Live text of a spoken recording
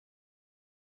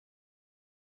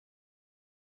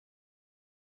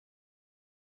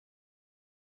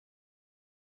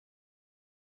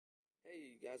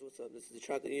Hey guys, what's up? This is the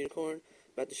Chocolate Unicorn,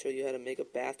 about to show you how to make a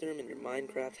bathroom in your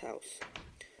Minecraft house.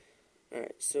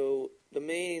 Alright, so the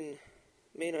main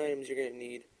items you're going to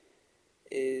need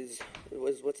is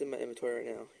what's in my inventory right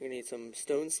now. You're going to need some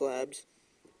stone slabs.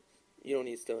 You don't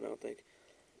need stone, I don't think.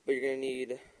 But you're going to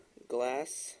need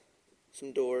glass,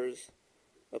 some doors,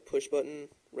 a push button,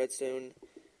 redstone,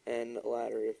 and a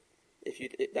ladder.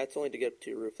 That's only to get up to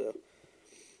your roof though.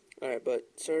 Alright, but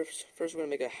first we're going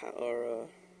to make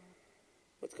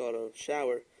what's called a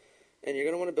shower, and you're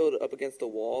going to want to build it up against the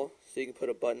wall so you can put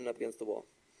a button up against the wall.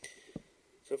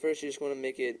 So first you just want to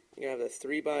make it, you're going to have a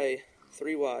 3 by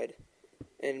 3 wide,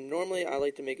 and normally I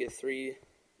like to make it 3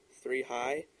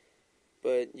 high,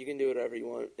 but you can do whatever you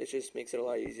want. It just makes it a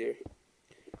lot easier.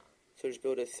 So just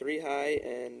build a 3 high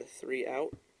and 3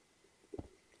 out,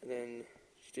 and then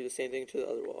just do the same thing to the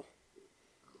other wall.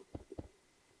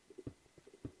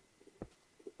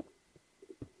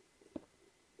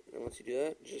 And once you do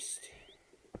that, just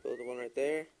build the one right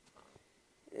there,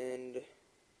 and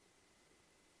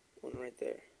one right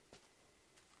there.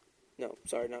 No,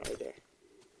 sorry, not right there.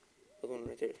 Build one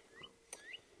right there.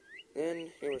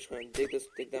 Then we're just going to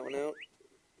dig that one out,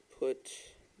 put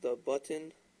the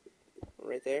button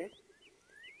right there,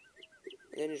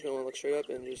 and then you're just going to look straight up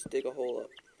and just dig a hole up.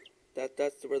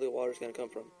 That's where the water's going to come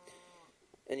from.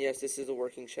 And yes, this is a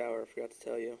working shower, I forgot to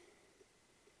tell you.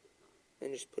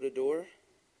 Then just put a door,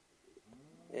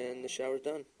 and the shower's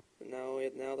done. And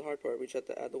now the hard part, we just have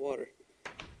to add the water.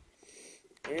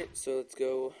 Alright, so let's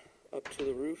go up to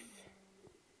the roof,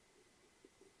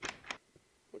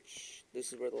 which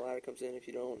this is where the ladder comes in if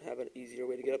you don't have an easier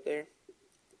way to get up there.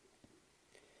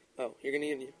 Oh, you're going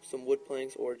to need some wood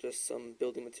planks or just some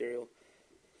building material.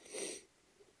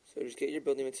 So just get your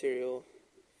building material,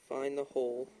 find the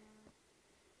hole,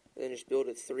 and then just build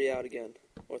it 3 out again,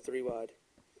 or 3 wide,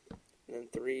 and then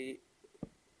 3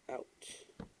 out.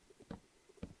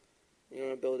 You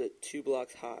want to build it 2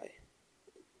 blocks high.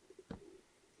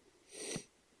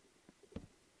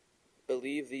 But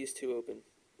leave these 2 open,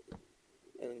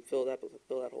 and then fill that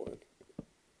hole in.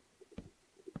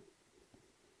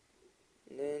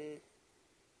 And then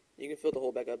you can fill the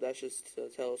hole back up. That's just to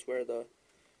tell us where the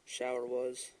shower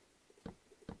was. And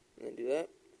then do that.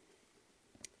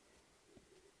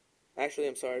 Actually,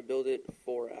 I'm sorry, build it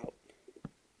 4 out.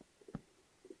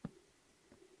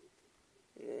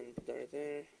 And then put that right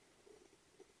there.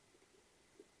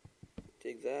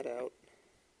 Dig that out.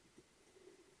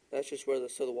 That's just where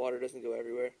so the water doesn't go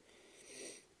everywhere.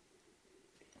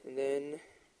 And then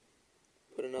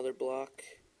put another block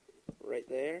right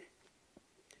there.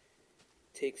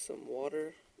 Take some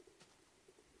water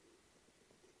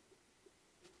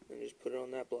and just put it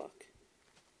on that block.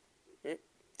 Right?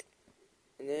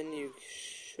 And then you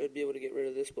should be able to get rid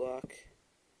of this block.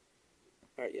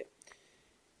 Alright, yeah.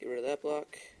 Get rid of that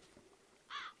block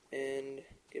and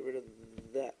get rid of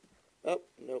that. Oh,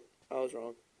 nope, I was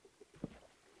wrong.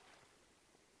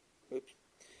 Oops.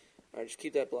 Alright, just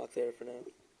keep that block there for now.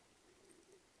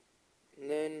 And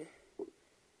then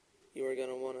you are going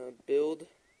to want to build.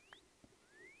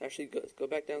 Actually, go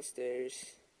back downstairs.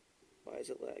 Why is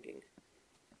it lagging?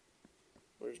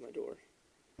 Where's my door?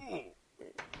 Right.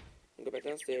 Go back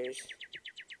downstairs.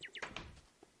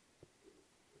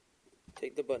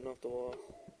 Take the button off the wall.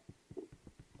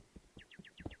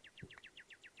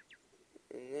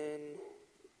 And then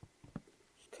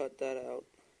just cut that out.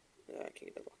 I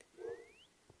can't get that block.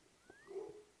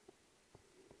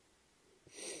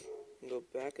 And go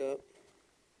back up.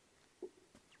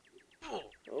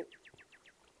 Oh.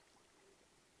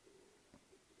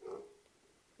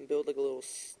 And build like a little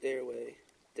stairway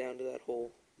down to that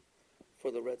hole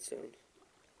for the redstone.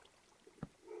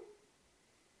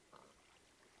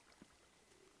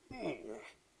 Right,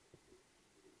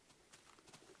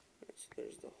 so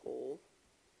there's the hole.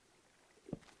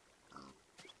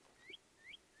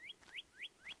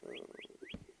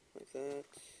 Like that.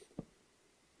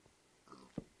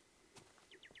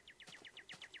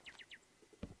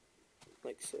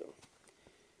 Like so.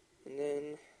 And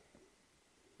then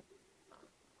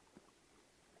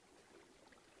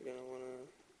you're going to want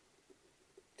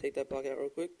to take that block out real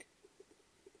quick.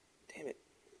 Damn it.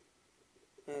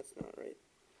 That's not right.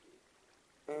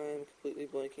 I'm completely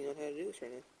blanking on how to do this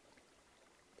right now.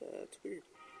 That's weird.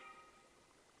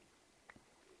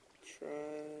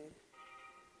 Try.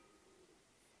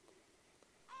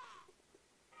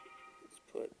 Let's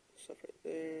put stuff right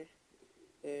there,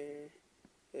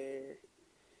 there,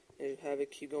 and have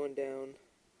it keep going down,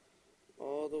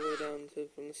 all the way down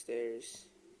from the stairs.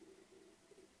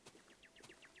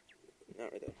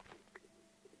 Not right there.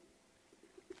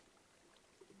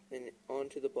 And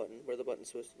onto the button, where the button's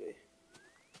supposed to be.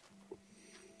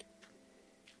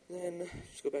 Then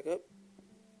just go back up.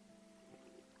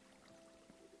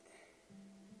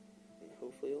 And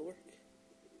hopefully it'll work.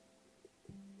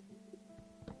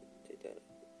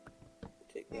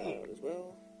 Take that out as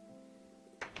well.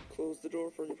 Close the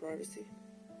door for your privacy.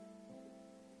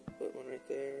 Put one right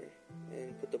there,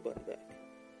 and put the button back.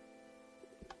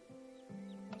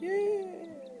 Yay!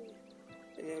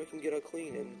 And now we can get all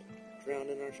clean and drown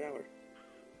in our shower.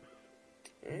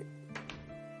 Alright.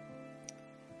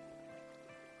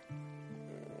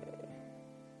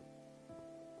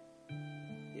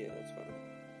 Yeah, that's fine.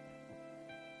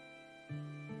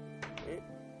 Alright.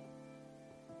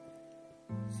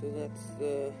 So that's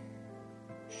the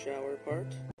shower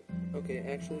part. Okay,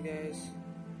 actually guys,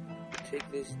 take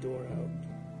this door out.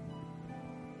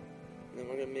 And then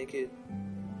we're gonna make it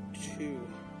too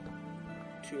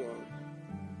long.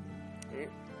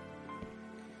 Alright?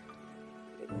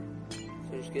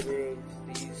 So just get rid of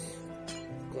these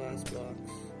glass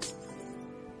blocks.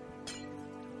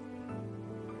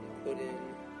 Put in,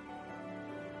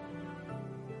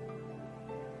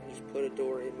 and just put a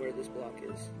door in where this block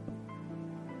is.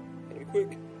 Gotta be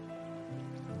quick.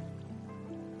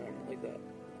 Alright, like that.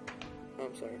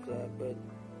 I'm sorry for that, but,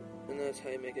 and that's how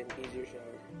you make an easier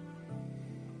shower.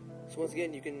 So once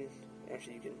again, you can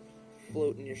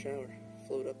float in your shower.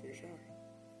 Float up in your shower.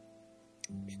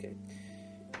 Just kidding.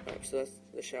 Alright, so that's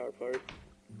the shower part.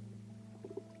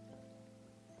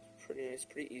 Pretty nice,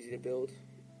 pretty easy to build.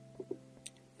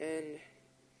 And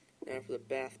now for the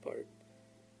bath part.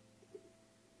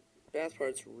 Bath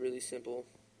part's really simple.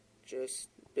 Just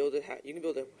build it, you can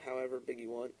build it however big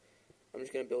you want. I'm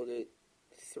just going to build it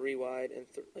 3 wide and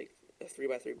like a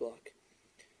 3x3 block.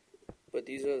 But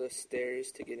these are the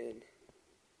stairs to get in.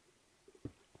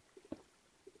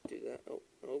 Do that. Oh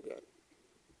god.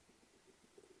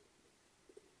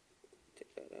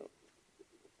 Take that out.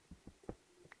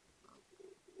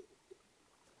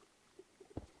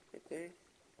 Right there.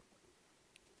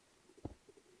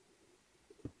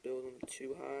 Build them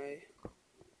too high.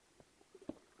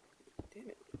 Damn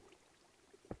it.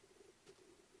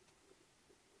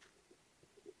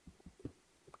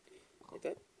 Like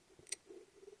that.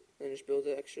 And just build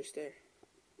the extra stair.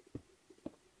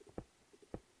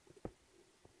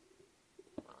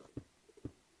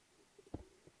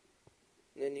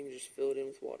 And then you can just fill it in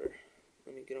with water.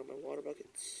 Let me get on my water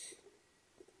buckets.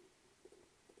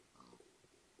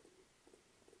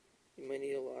 You might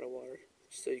need a lot of water,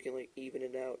 so you can like even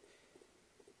it out.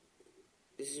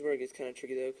 This is where it gets kind of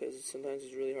tricky though, because sometimes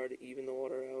it's really hard to even the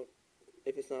water out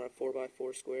if it's not a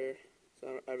 4x4 square. So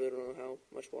I really don't know how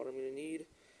much water I'm going to need,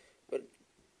 but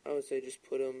I would say just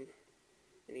put them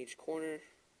in each corner,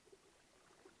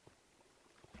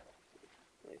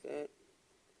 like that,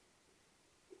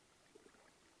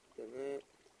 then that.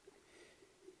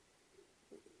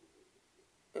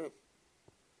 Oh,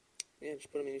 yeah,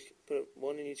 just put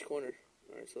one in each corner.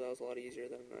 Alright, so that was a lot easier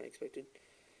than I expected.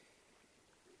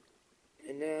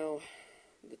 And now,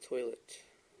 the toilet,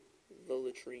 the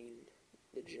latrine,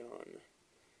 the john.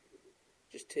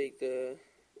 Just take the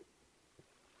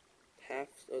half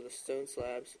of the stone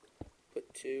slabs,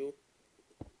 put two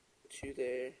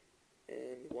there,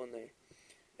 and one there.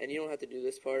 And you don't have to do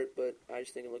this part, but I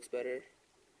just think it looks better.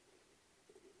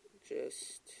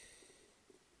 Just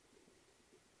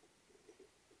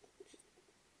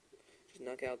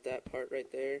knock out that part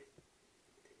right there.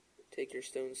 Take your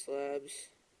stone slabs,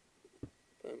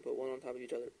 and put one on top of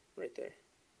each other, right there.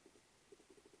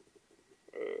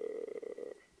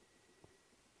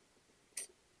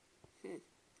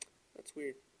 That's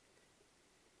weird.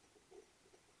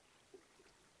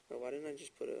 Oh, why didn't I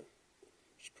just put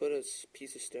a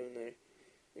piece of stone there?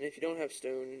 And if you don't have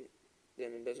stone,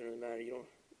 then it doesn't really matter. You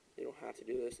don't have to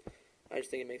do this. I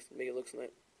just think it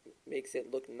makes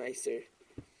it look nicer,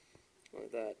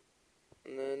 like that.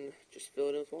 And then just fill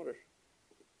it in with water,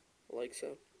 like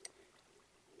so.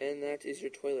 And that is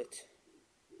your toilet.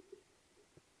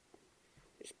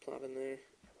 Just plop in there.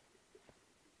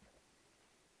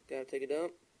 Gotta take a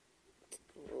dump.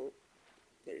 Well,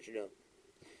 there's your dump.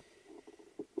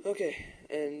 Okay,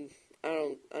 and I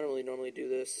don't really normally do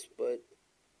this, but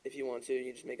if you want to,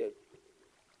 you just make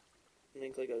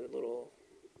like a little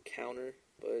counter.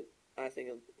 But I don't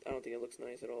think it looks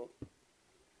nice at all.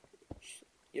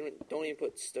 You don't even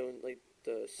put stone like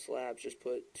the slabs. Just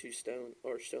put stones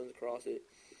across it.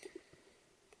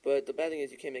 But the bad thing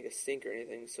is you can't make a sink or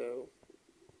anything, so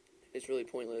it's really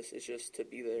pointless. It's just to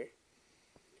be there.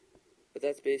 But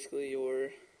that's basically your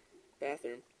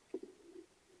bathroom.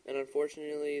 And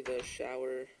unfortunately, the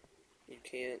shower, you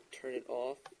can't turn it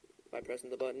off by pressing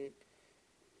the button.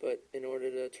 But in order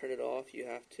to turn it off, you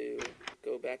have to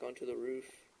go back onto the roof,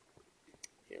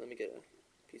 Here, let me get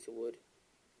a piece of wood.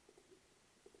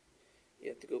 You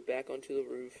have to go back onto the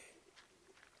roof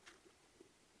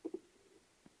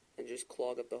and just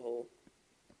clog up the hole.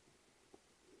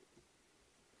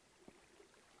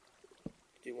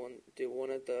 Do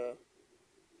one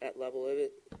at level of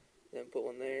it, then put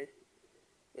one there,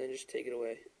 then just take it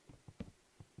away.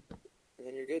 And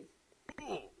then you're good.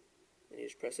 And you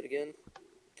just press it again,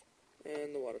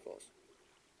 and the water falls.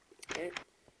 Alright,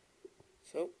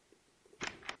 so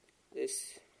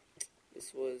this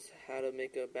was how to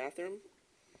make a bathroom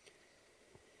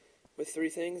with 3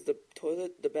 things: the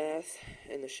toilet, the bath,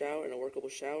 and the shower, and a workable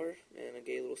shower, and a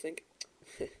gay little sink.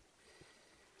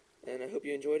 And I hope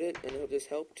you enjoyed it, and I hope this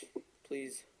helped.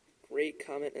 Please rate,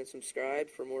 comment, and subscribe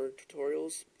for more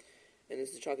tutorials. And this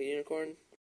is the Chocolate Unicorn.